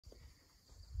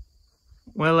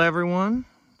Well everyone,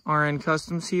 RN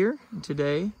Customs here, and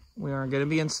today we are going to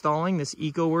be installing this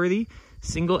ecoworthy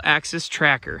single axis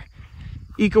tracker.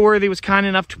 Ecoworthy was kind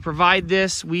enough to provide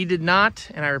this. We did not,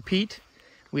 and I repeat,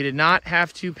 we did not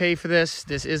have to pay for this.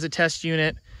 This is a test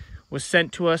unit, was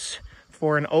sent to us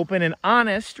for an open and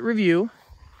honest review.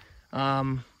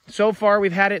 So far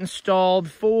we've had it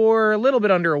installed for a little bit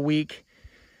under a week,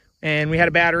 and we had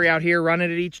a battery out here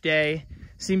running it each day.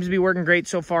 Seems to be working great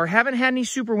so far. Haven't had any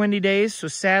super windy days, so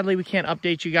sadly we can't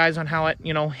update you guys on how it,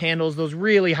 handles those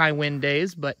really high wind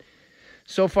days, but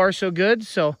so far so good.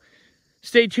 So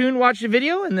stay tuned, watch the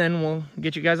video, and then we'll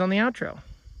get you guys on the outro.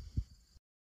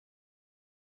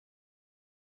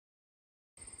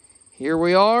 Here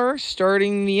we are,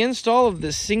 starting the install of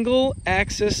the single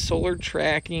axis solar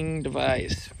tracking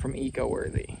device from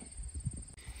ecoworthy.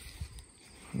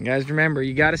 You guys remember,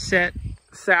 you got to set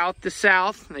south to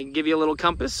south. They give you a little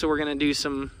compass, so we're going to do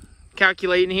some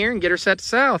calculating here and get her set to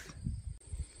south.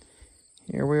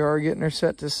 Here we are getting her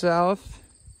set to south.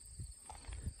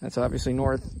 That's obviously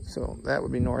north, so that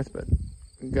would be north, but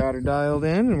we got her dialed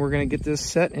in, and we're going to get this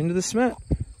set into the cement.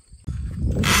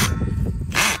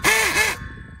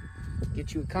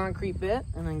 Get you a concrete bit,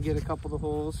 and then get a couple of the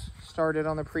holes started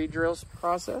on the pre-drill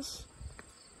process.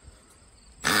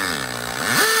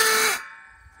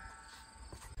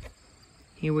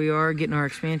 Here we are getting our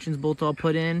expansions bolt all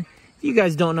put in. If you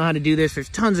guys don't know how to do this, there's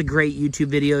tons of great YouTube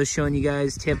videos showing you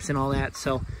guys tips and all that.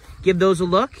 So give those a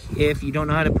look if you don't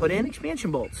know how to put in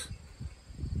expansion bolts.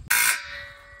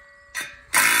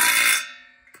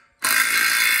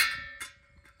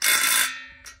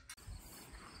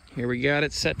 Here we got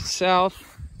it set to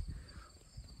south.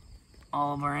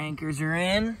 All of our anchors are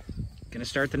in. Gonna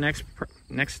start the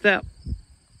next step.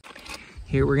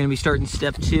 Here we're gonna be starting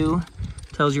step 2.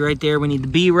 Tells you right there we need the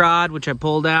B-rod, which I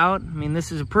pulled out. I mean,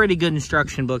 this is a pretty good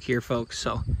instruction book here, folks,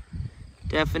 so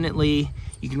definitely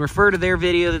you can refer to their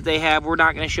video that they have. We're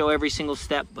not going to show every single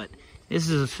step, but this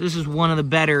is one of the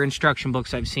better instruction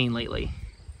books I've seen lately.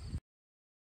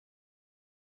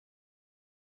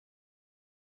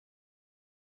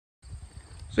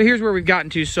 So here's where we've gotten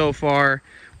to so far.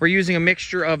 We're using a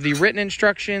mixture of the written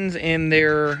instructions and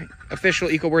their official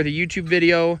ecoworthy YouTube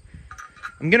video.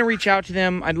 I'm going to reach out to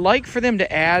them. I'd like for them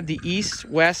to add the east,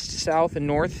 west, south, and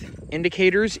north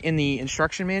indicators in the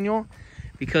instruction manual,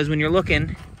 because when you're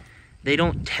looking, they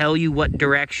don't tell you what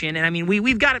direction. And I mean,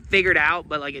 we've got it figured out,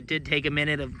 but like it did take a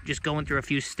minute of just going through a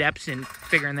few steps and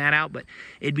figuring that out. But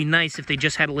it'd be nice if they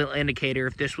just had a little indicator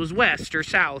if this was west or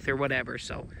south or whatever.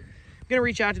 So I'm going to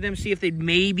reach out to them, see if they'd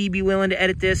maybe be willing to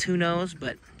edit this. Who knows?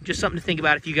 But just something to think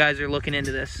about if you guys are looking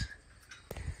into this.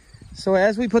 So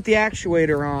as we put the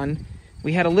actuator on,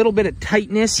 we had a little bit of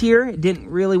tightness here. It didn't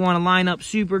really want to line up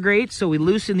super great, so we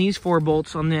loosened these 4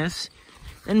 bolts on this.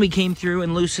 Then we came through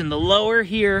and loosened the lower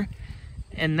here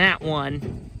and that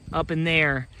one up in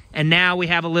there. And now we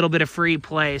have a little bit of free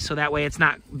play, so that way it's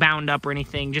not bound up or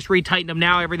anything. Just retightened them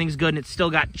now, everything's good, and it's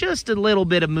still got just a little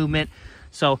bit of movement,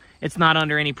 so it's not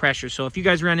under any pressure. So if you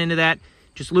guys run into that,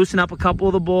 just loosen up a couple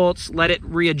of the bolts, let it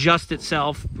readjust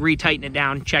itself, retighten it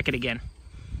down, check it again.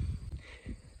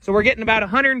 So we're getting about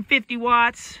 150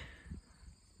 watts,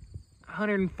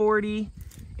 140,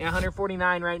 and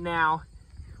 149 right now.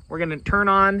 We're gonna turn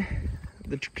on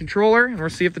the controller and we'll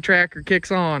see if the tracker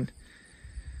kicks on.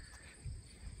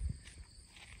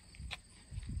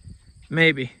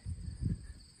 Maybe.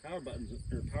 Power buttons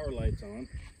or power lights on.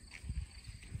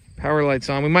 Power lights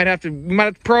on. We might have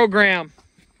to program.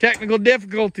 Technical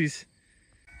difficulties.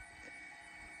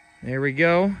 There we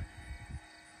go.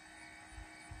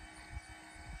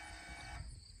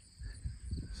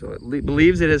 So it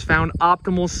believes it has found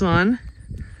optimal sun.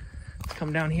 Let's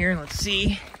come down here and let's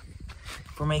see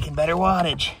if we're making better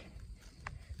wattage.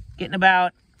 Getting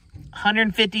about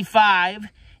 155.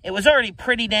 It was already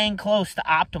pretty dang close to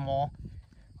optimal,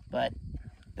 but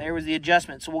there was the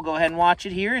adjustment. So we'll go ahead and watch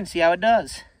it here and see how it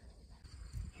does.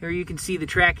 Here you can see the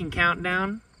tracking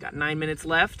countdown. Got 9 minutes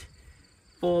left.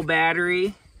 Full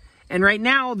battery. And right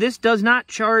now, this does not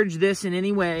charge this in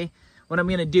any way. What I'm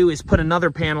going to do is put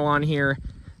another panel on here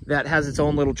that has its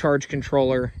own little charge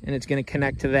controller, and it's going to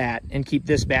connect to that and keep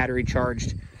this battery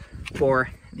charged for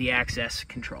the access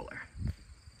controller.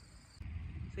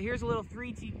 So here's a little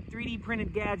 3D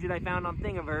printed gadget I found on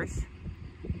Thingiverse.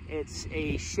 It's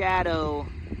a shadow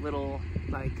little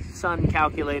like sun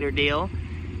calculator deal,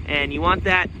 and you want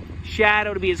that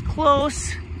shadow to be as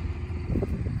close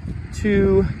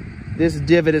to this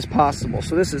divot as possible.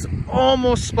 So this is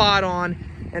almost spot on.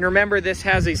 And remember, this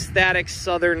has a static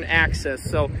southern axis,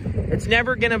 so it's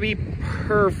never gonna be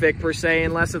perfect per se,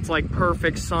 unless it's like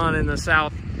perfect sun in the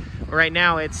south. Right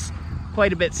now it's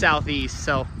quite a bit southeast,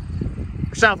 so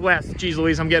southwest. Geez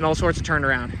Louise, I'm getting all sorts of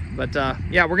turnaround. But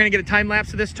yeah, we're gonna get a time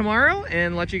lapse of this tomorrow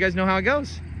and let you guys know how it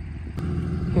goes.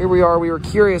 Here we are. We were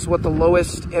curious what the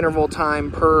lowest interval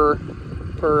time per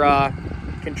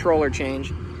controller change,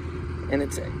 and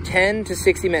it's 10 to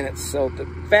 60 minutes. So the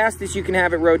fastest you can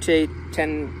have it rotate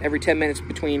every 10 minutes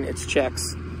between its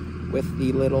checks with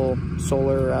the little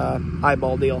solar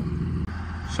eyeball deal.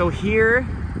 So here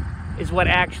is what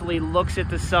actually looks at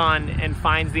the sun and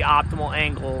finds the optimal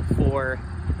angle for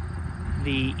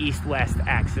the east-west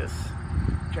axis.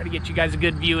 Try to get you guys a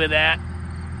good view of that.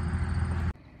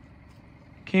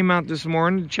 Came out this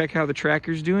morning to check how the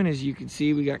tractor's doing. As you can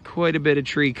see, we got quite a bit of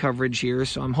tree coverage here,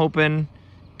 so I'm hoping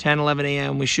 10, 11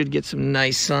 a.m. we should get some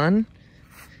nice sun.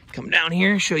 Come down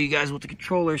here, show you guys what the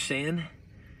controller's saying.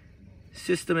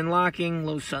 System and locking,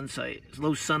 low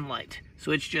sunlight.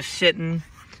 So it's just sitting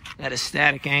at a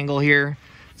static angle here.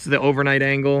 This is the overnight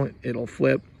angle. It'll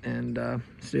flip and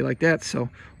stay like that. So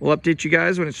we'll update you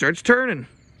guys when it starts turning.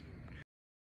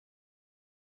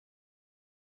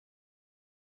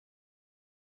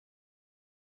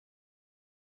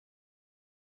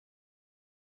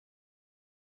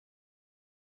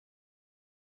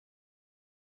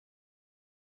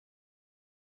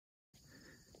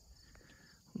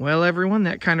 Well, everyone,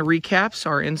 that kind of recaps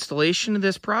our installation of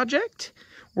this project.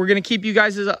 We're going to keep you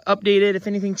guys updated if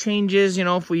anything changes, you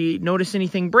know, if we notice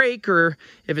anything break, or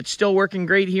if it's still working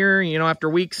great here, you know, after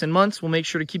weeks and months. We'll make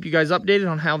sure to keep you guys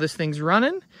updated on how this thing's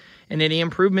running and any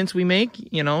improvements we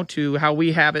make, you know, to how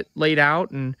we have it laid out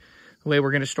and the way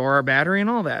we're going to store our battery and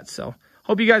all that. So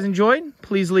hope you guys enjoyed.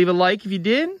 Please leave a like if you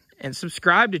did and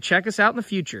subscribe to check us out in the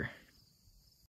future.